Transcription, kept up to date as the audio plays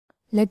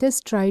Let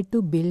us try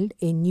to build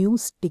a new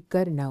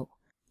sticker now.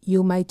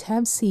 You might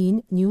have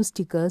seen new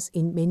stickers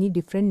in many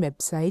different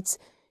websites,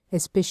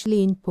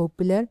 especially in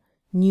popular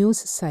news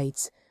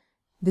sites.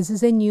 This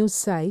is a news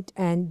site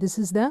and this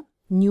is the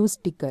new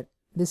sticker,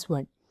 this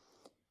one.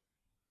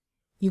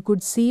 You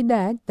could see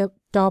that the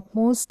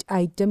topmost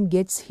item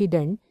gets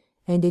hidden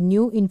and a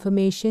new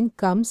information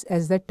comes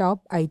as the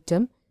top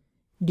item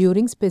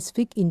during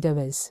specific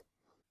intervals.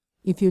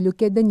 If you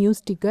look at the new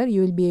sticker,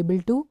 you will be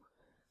able to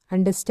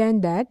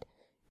understand that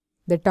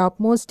the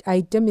topmost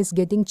item is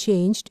getting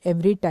changed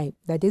every time.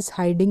 That is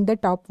hiding the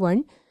top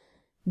one.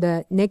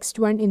 The next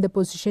one in the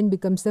position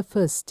becomes the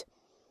first.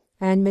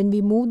 And when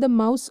we move the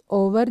mouse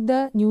over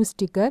the new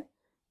sticker,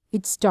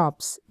 it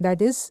stops.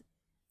 That is,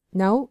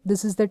 now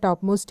this is the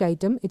topmost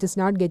item. It is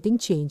not getting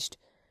changed.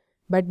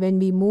 But when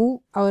we move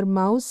our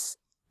mouse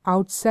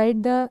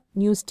outside the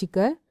new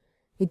sticker,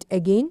 it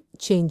again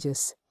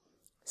changes.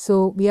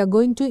 So we are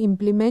going to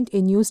implement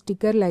a new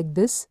sticker like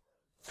this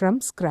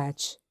from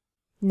scratch.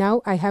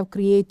 Now I have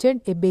created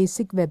a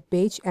basic web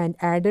page and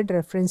added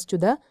reference to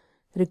the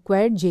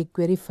required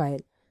jQuery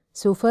file.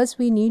 So first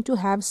we need to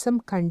have some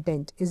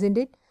content, isn't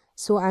it?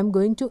 So I'm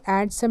going to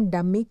add some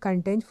dummy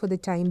content for the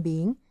time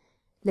being.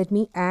 Let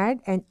me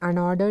add an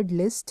unordered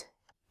list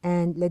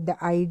and let the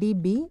ID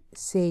be,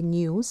 say,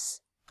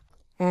 news.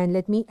 And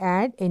let me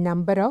add a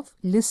number of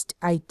list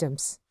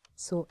items.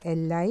 So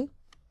li.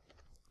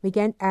 We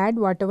can add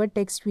whatever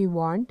text we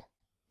want.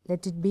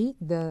 Let it be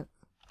the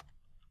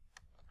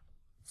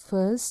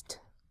first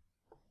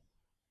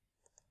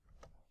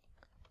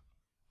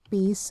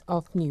piece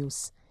of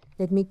news.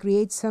 Let me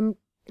create some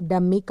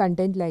dummy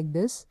content like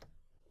this.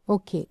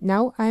 Okay,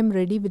 now I am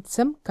ready with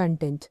some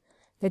content.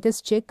 Let us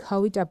check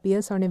how it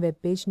appears on a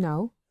web page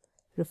now.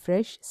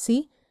 Refresh.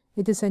 See,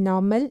 it is a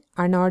normal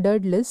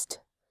unordered list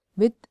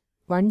with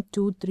 1,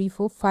 2, 3,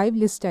 4, 5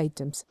 list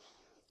items.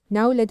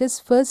 Now let us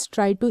first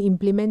try to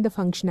implement the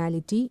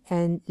functionality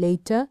and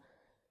later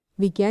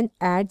we can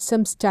add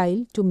some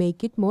style to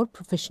make it more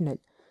professional.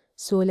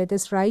 So let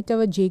us write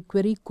our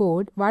jQuery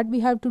code. What we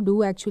have to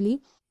do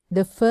actually,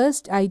 the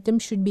first item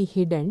should be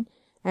hidden,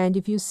 and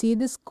if you see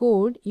this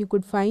code, you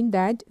could find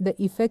that the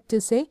effect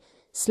is a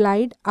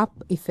slide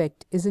up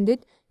effect, isn't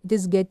it? It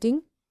is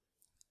getting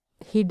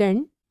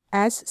hidden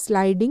as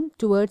sliding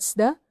towards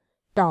the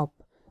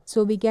top.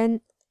 So we can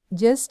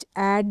just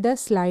add the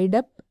slide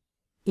up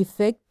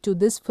effect to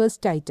this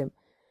first item.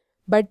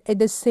 But at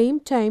the same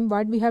time,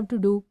 what we have to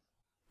do,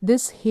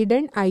 this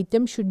hidden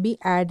item should be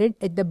added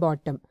at the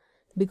bottom.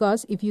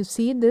 Because if you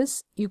see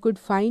this, you could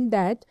find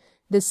that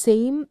the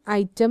same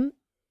item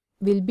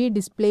will be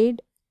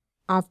displayed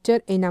after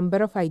a number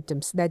of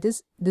items. That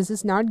is, this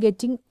is not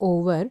getting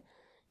over.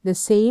 The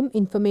same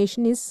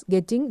information is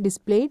getting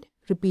displayed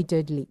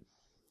repeatedly.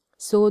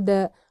 So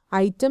the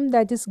item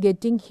that is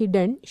getting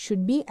hidden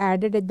should be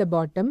added at the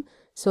bottom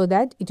so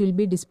that it will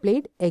be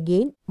displayed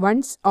again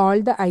once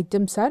all the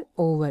items are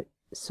over.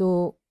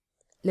 So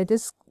let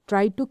us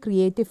try to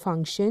create a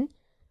function.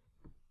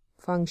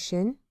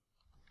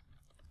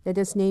 Let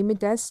us name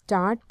it as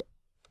start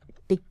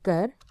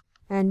ticker,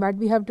 and what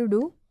we have to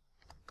do,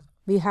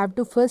 we have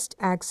to first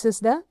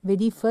access the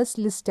very first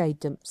list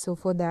item. So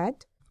for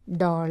that,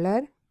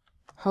 $,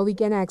 how we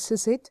can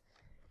access it?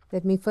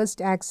 Let me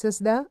first access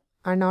the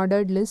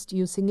unordered list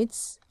using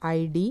its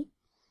ID.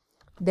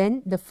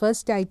 Then the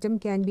first item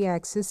can be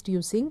accessed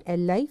using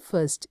li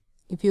first.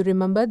 If you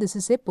remember, this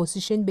is a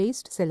position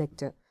based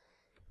selector.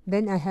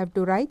 Then I have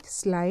to write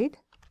slide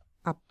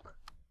up.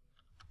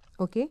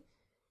 Okay.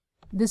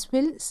 This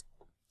will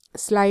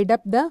slide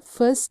up the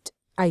first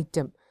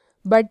item,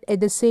 but at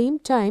the same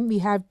time we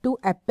have to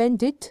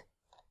append it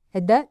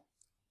at the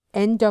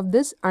end of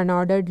this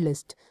unordered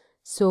list.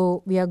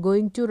 So we are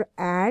going to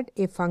add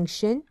a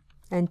function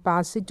and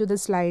pass it to the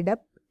slide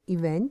up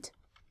event.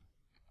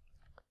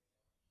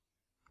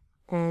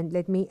 And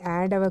let me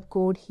add our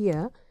code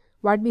here.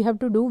 What we have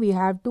to do, we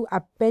have to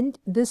append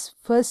this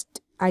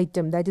first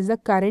item, that is the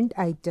current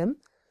item.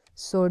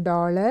 So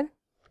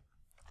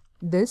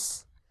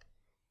 $this.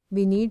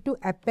 We need to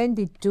append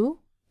it to,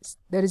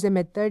 there is a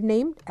method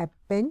named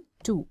append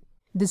to.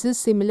 This is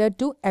similar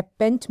to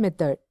append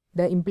method.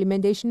 The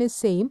implementation is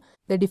same.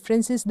 The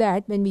difference is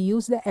that when we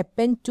use the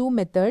append to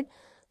method,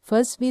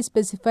 first we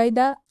specify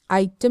the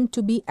item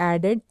to be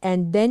added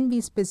and then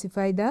we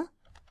specify the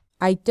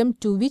item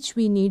to which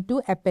we need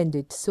to append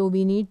it. So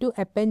we need to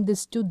append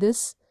this to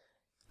this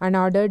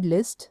unordered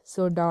list.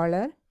 So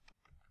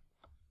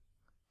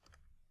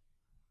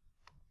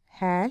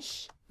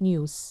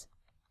 $news.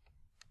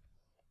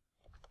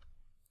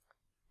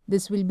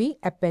 This will be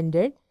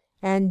appended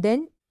and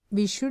then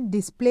we should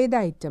display the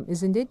item,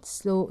 isn't it?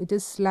 So it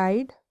is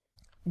slide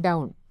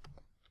down.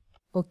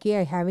 Okay,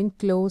 I haven't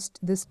closed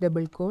this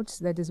double quotes.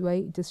 That is why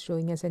it is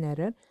showing as an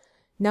error.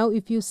 Now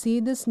if you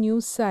see this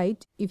news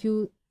site, if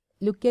you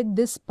look at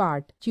this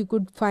part, you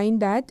could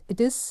find that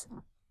it is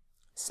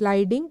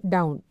sliding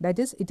down. That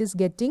is, it is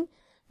getting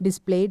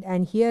displayed,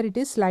 and here it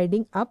is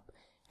sliding up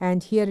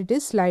and here it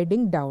is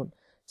sliding down.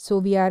 So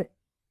we are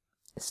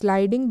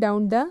sliding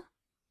down the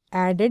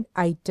added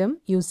item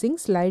using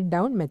slide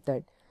down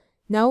method.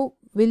 Now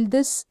will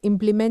this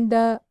implement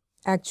the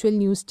actual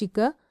new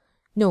sticker?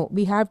 No,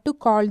 we have to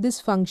call this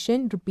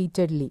function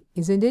repeatedly,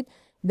 isn't it?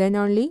 Then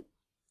only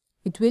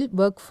it will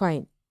work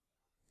fine.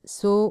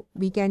 So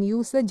we can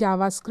use the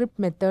JavaScript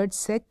method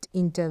set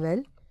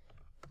interval,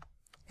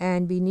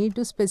 and we need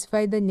to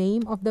specify the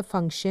name of the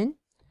function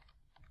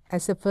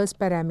as a first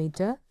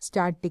parameter,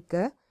 start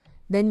ticker.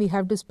 Then we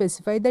have to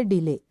specify the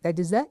delay, that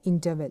is the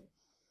interval.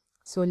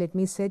 So let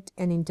me set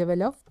an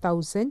interval of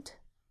 1000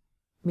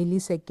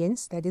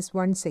 milliseconds, that is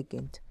 1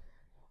 second.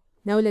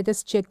 Now let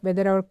us check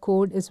whether our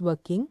code is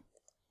working.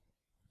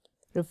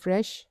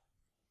 Refresh.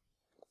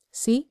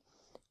 See,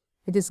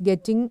 it is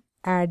getting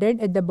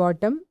added at the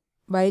bottom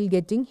while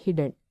getting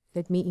hidden.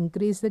 Let me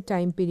increase the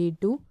time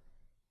period to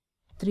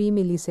 3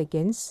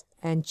 milliseconds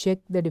and check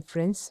the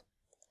difference.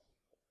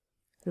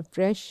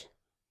 Refresh.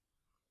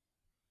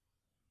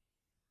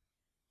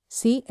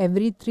 See,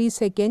 every 3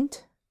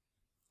 seconds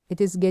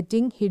it is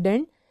getting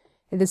hidden,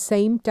 at the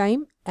same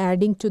time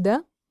adding to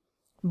the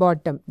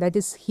bottom. That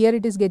is, here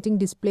it is getting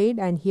displayed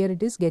and here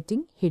it is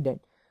getting hidden.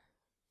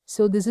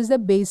 So this is the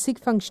basic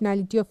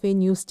functionality of a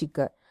new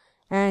sticker.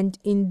 And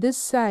in this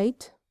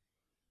site,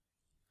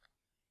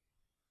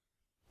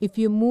 if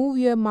you move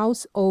your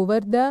mouse over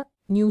the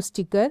new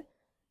sticker,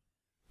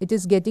 it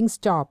is getting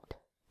stopped,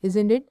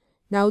 isn't it?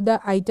 Now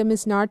the item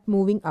is not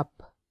moving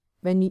up.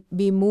 When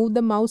we move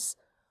the mouse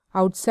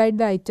outside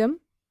the item,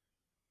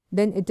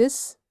 then it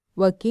is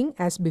working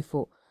as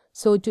before.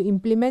 So to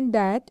implement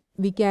that,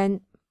 we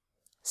can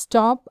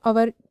stop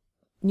our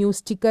new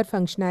sticker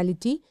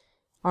functionality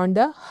on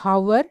the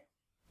hover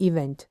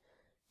event.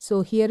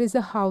 So here is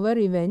a hover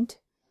event.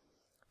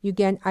 You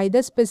can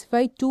either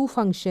specify two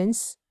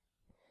functions,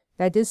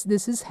 that is,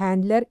 this is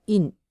handler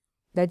in,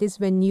 that is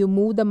when you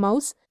move the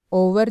mouse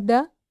over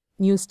the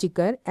new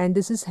sticker, and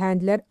this is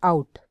handler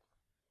out.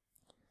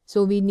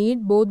 So we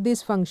need both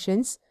these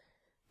functions,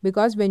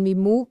 because when we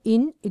move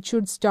in it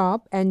should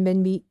stop, and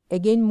when we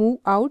again move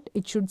out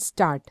it should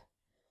start,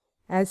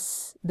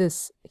 as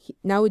this.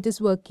 Now it is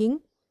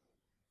working.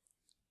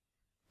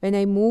 When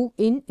I move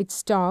in it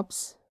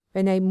stops,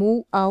 when I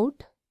move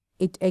out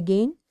it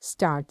again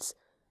starts.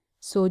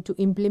 So to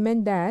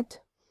implement that,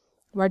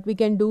 what we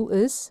can do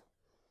is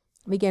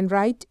we can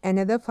write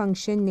another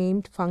function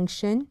named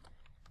function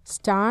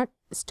stop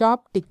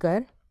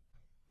ticker,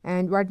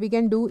 and what we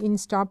can do in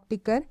stop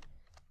ticker,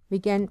 we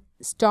can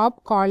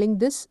stop calling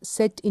this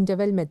set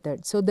interval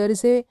method. So there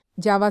is a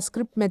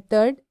JavaScript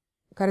method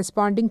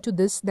corresponding to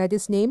this that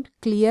is named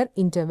clear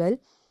interval,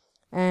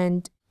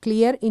 and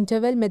clear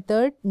interval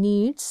method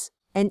needs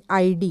an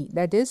ID.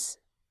 That is,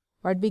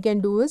 what we can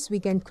do is we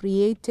can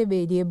create a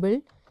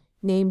variable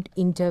named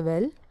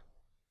interval,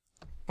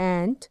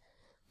 and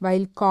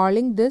while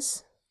calling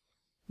this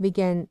we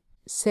can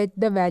set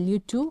the value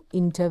to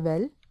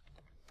interval.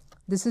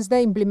 This is the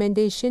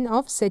implementation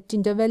of set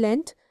interval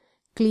and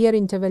clear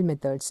interval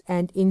methods,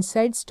 and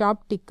inside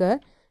stop ticker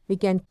we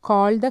can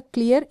call the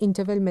clear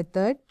interval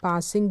method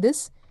passing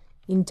this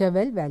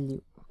interval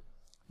value.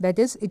 That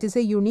is, it is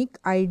a unique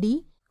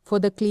ID for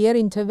the clear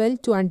interval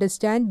to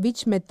understand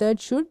which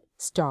method should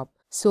stop.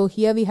 So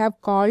here we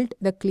have called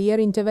the clear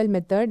interval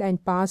method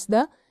and passed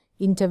the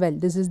interval.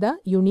 This is the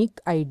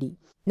unique ID.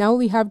 Now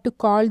we have to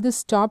call the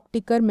stop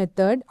ticker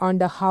method on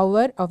the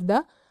hover of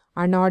the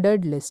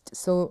unordered list.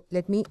 So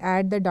let me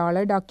add the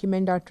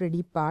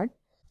 $document.ready part.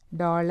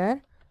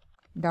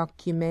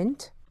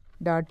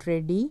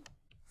 $document.ready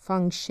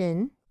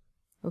function.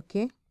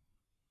 Okay.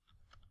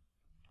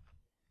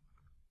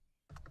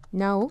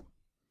 Now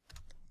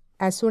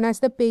as soon as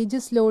the page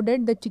is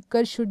loaded, the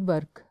ticker should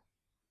work,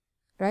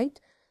 right?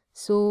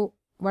 So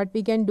what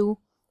we can do,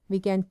 we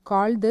can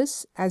call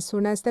this as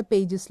soon as the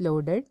page is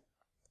loaded.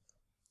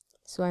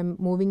 So I'm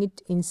moving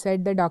it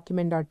inside the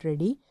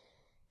document.ready,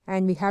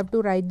 and we have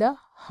to write the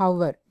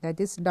hover, that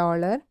is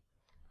 $#news.hover,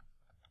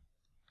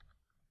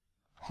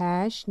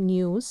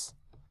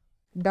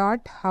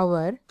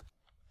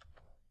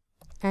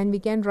 and we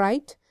can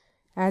write,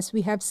 as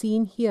we have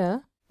seen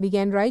here, we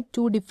can write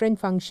two different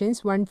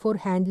functions, one for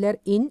handler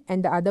in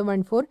and the other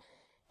one for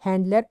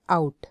handler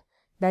out.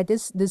 That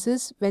is, this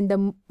is when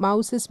the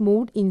mouse is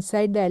moved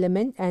inside the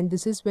element, and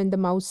this is when the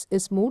mouse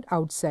is moved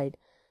outside.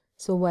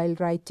 So while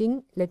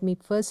writing, let me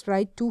first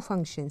write two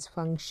functions.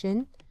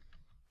 Function,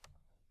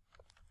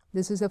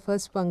 this is the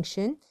first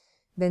function,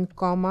 then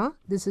comma,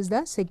 this is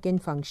the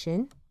second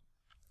function.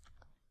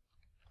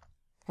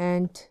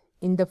 And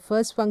in the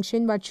first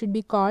function, what should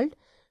be called?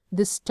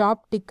 The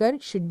stop ticker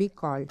should be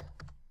called.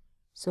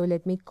 So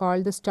let me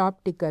call the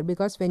stop ticker,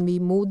 because when we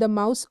move the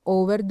mouse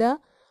over the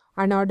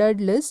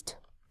unordered list,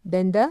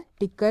 then the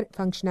ticker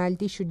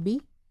functionality should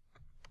be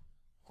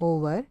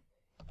over.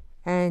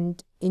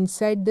 And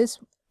inside this,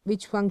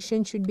 which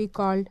function should be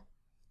called?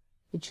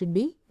 It should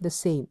be the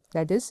same,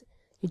 that is,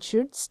 it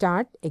should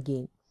start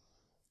again.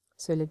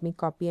 So let me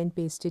copy and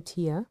paste it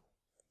here.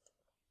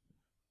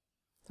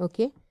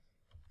 Okay,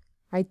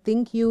 I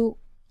think you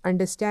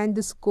understand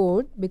this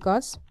code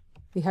because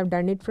we have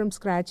done it from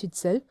scratch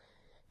itself.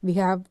 We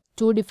have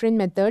two different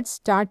methods,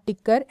 start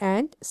ticker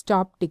and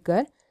stop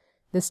ticker.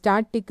 The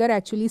start ticker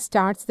actually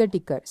starts the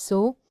ticker.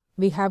 So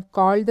we have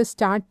called the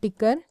start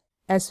ticker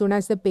as soon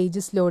as the page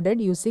is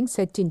loaded using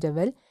set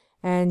interval,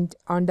 and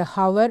on the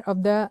hover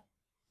of the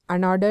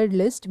unordered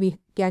list we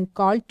can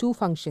call two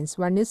functions.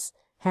 One is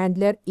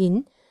handler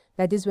in,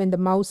 that is when the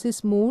mouse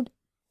is moved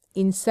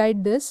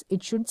inside this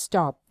it should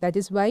stop. That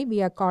is why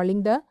we are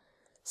calling the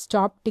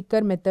stop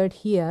ticker method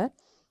here,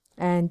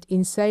 and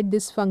inside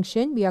this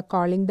function we are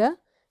calling the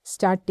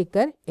start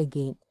ticker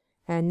again.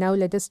 And now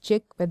let us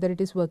check whether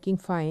it is working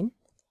fine.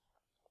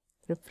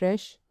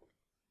 Refresh.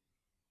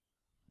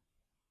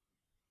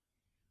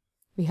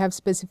 We have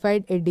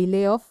specified a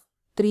delay of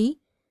 3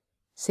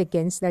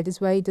 seconds. That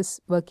is why it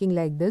is working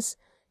like this.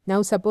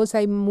 Now suppose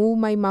I move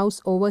my mouse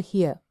over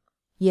here.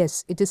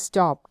 Yes, it is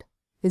stopped,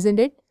 isn't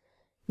it?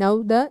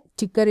 Now the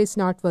ticker is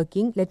not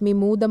working. Let me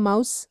move the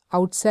mouse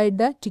outside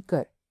the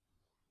ticker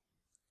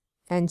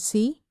and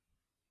see,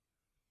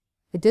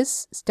 it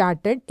is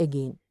started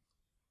again.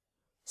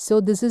 So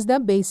this is the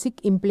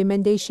basic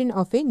implementation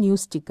of a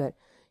news ticker.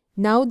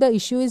 Now the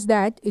issue is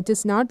that it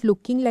is not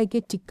looking like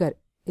a ticker,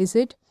 is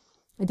it?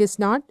 It is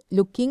not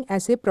looking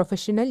as a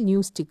professional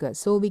news ticker.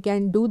 So we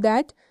can do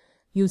that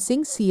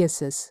using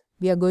CSS.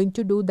 We are going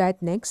to do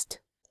that next.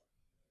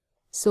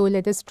 So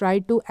let us try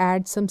to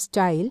add some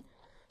style.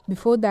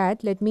 Before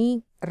that, let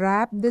me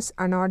wrap this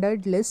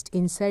unordered list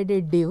inside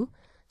a div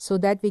so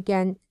that we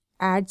can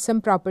add some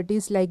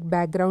properties like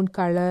background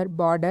color,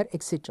 border,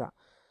 etc.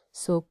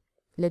 So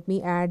let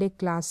me add a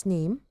class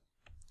name.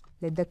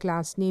 Let the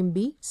class name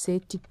be, say,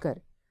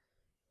 ticker.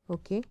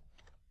 Okay.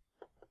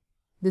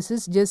 This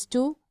is just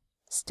to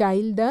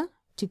style the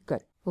ticker.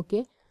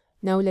 Okay.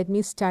 Now let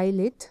me style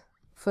it.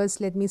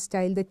 First let me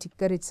style the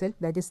ticker itself,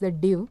 that is the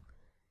div.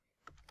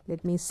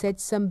 Let me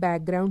set some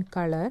background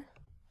color.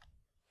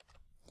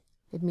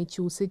 Let me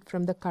choose it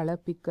from the color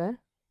picker.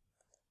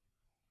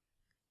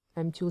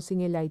 I'm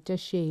choosing a lighter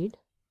shade.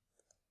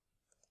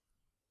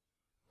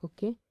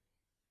 Okay.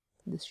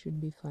 This should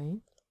be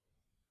fine.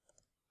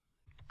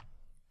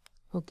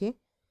 Okay.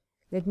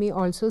 Let me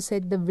also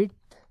set the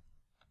width.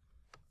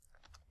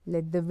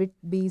 Let the width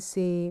be,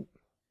 say,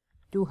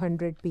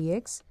 200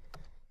 px.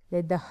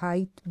 Let the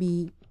height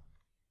be,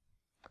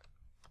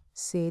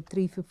 say,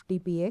 350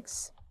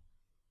 px.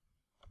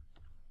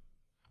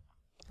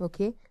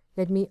 Okay.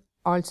 Let me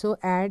also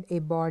add a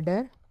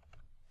border.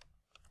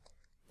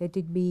 Let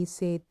it be,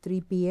 say,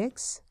 3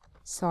 px,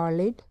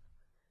 solid.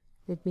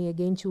 Let me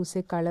again choose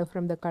a color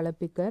from the color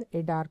picker,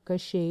 a darker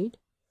shade.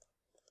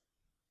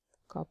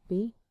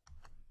 Copy.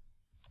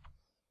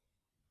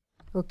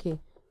 Okay.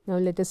 Now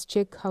let us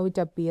check how it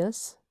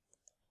appears.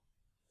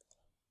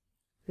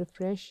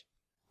 Refresh.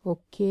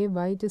 Okay,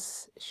 why it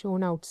is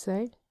shown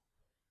outside?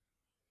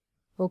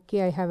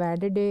 Okay, I have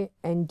added a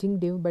ending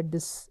div, but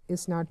this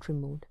is not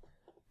removed.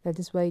 That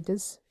is why it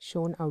is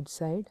shown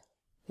outside.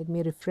 Let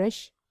me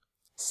refresh.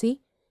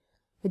 See,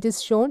 it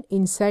is shown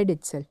inside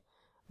itself.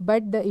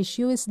 But the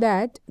issue is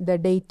that the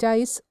data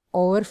is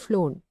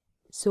overflown.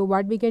 So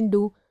what we can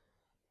do,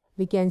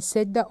 we can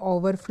set the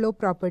overflow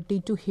property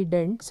to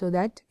hidden so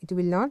that it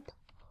will not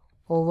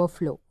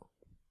overflow.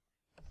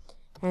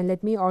 And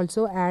let me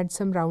also add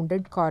some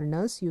rounded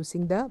corners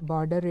using the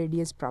border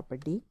radius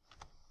property.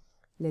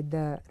 Let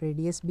the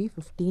radius be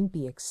 15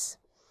 px.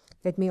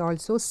 Let me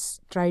also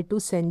try to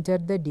center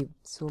the div.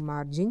 So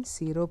margin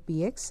 0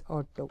 px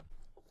auto.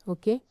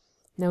 Okay.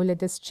 Now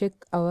let us check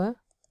our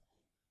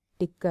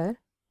ticker.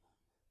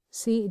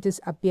 See, it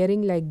is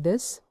appearing like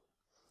this.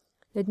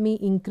 Let me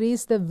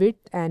increase the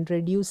width and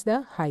reduce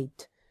the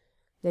height.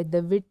 Let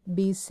the width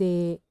be,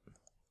 say,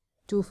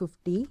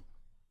 250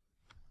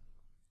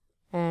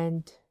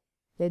 and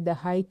let the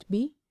height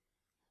be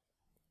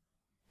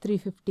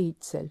 350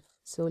 itself.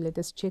 So let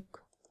us check.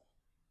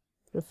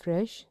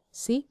 Refresh.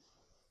 See,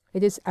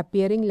 it is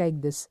appearing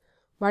like this.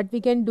 What we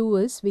can do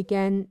is we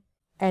can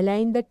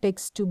align the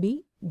text to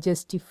be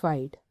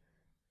justified.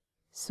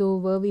 So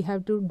where we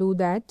have to do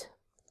that,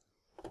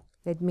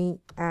 let me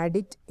add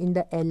it in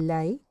the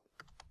li.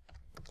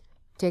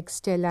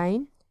 Text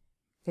align.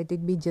 Let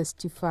it be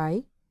justify.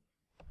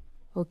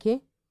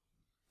 Okay.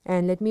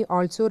 And let me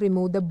also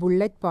remove the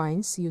bullet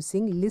points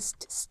using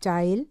list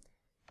style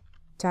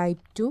type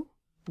to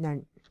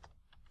none.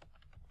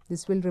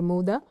 This will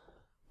remove the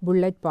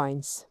bullet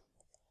points.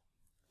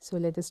 So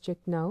let us check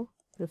now.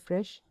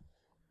 Refresh.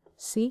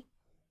 See,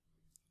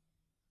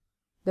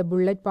 the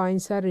bullet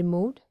points are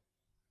removed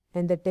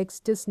and the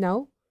text is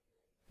now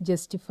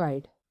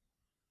justified.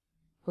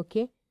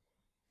 Okay.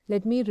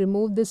 Let me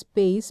remove the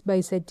space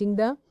by setting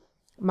the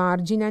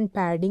margin and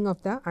padding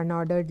of the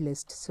unordered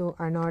list. So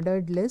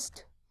unordered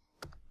list,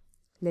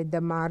 let the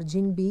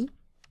margin be,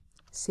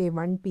 say,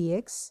 1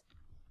 px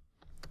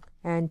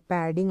and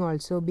padding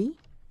also be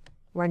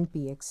 1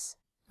 px.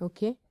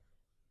 Okay.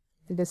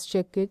 Let us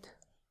check it.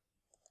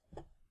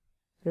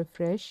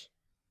 Refresh.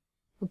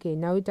 Okay,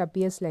 now it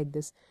appears like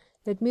this.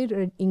 Let me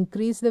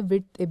increase the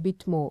width a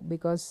bit more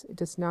because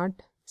it is not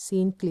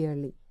seen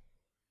clearly.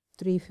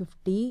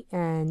 350,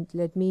 and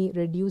let me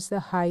reduce the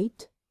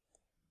height,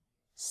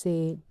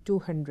 say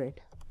 200.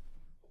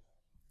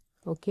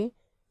 Okay,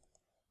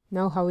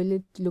 now how will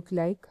it look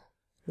like?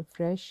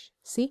 Refresh.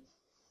 See,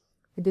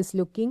 it is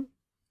looking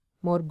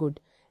more good.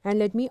 And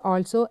let me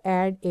also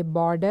add a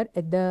border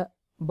at the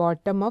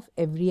bottom of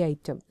every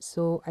item.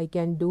 So I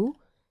can do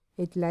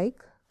it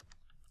like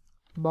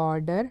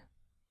border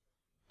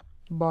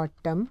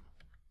bottom.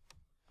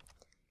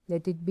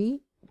 Let it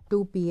be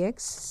 2px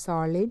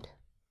solid.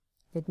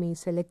 Let me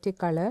select a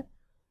color,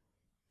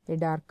 a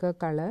darker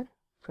color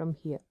from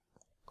here.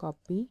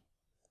 Copy.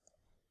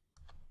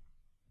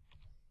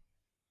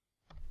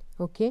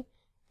 Okay,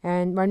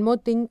 and one more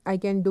thing I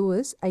can do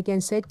is I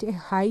can set a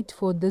height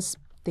for this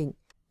thing.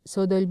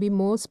 So there will be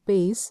more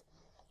space.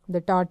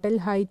 The total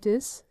height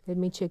is, let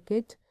me check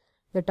it.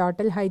 The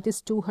total height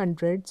is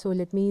 200. So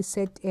let me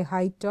set a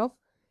height of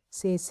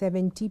say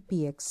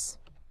 70px.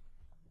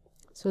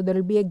 So there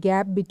will be a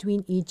gap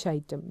between each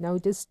item. Now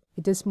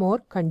it is more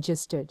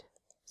congested.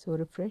 So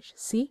refresh.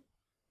 See,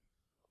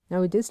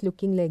 now it is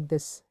looking like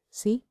this.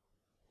 See,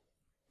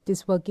 it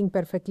is working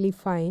perfectly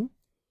fine.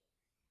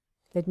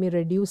 Let me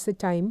reduce the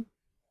time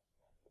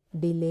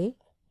delay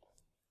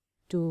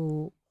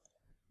to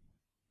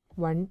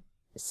 1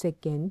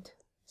 second.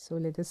 So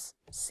let us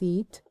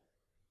see it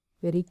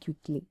very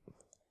quickly.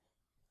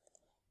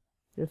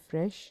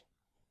 Refresh.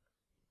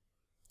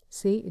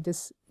 See, it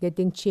is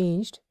getting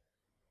changed.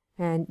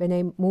 And when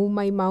I move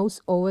my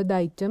mouse over the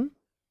item,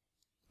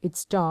 it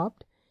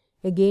stopped.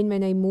 Again,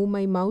 when I move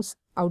my mouse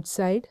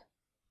outside,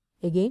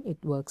 again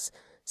it works.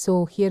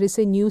 So here is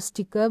a new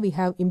sticker. We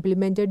have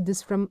implemented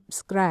this from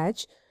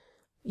scratch.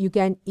 You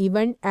can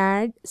even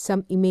add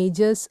some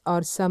images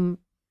or some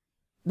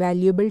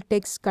valuable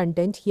text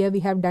content. Here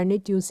we have done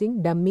it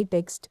using dummy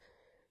text.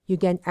 You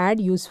can add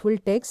useful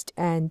text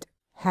and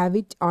have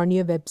it on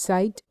your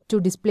website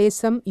to display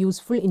some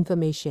useful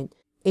information.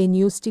 A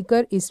news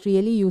sticker is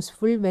really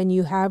useful when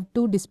you have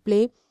to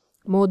display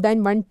more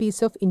than one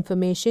piece of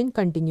information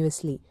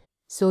continuously.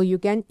 So you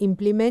can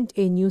implement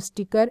a news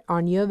sticker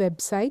on your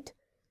website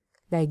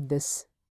like this.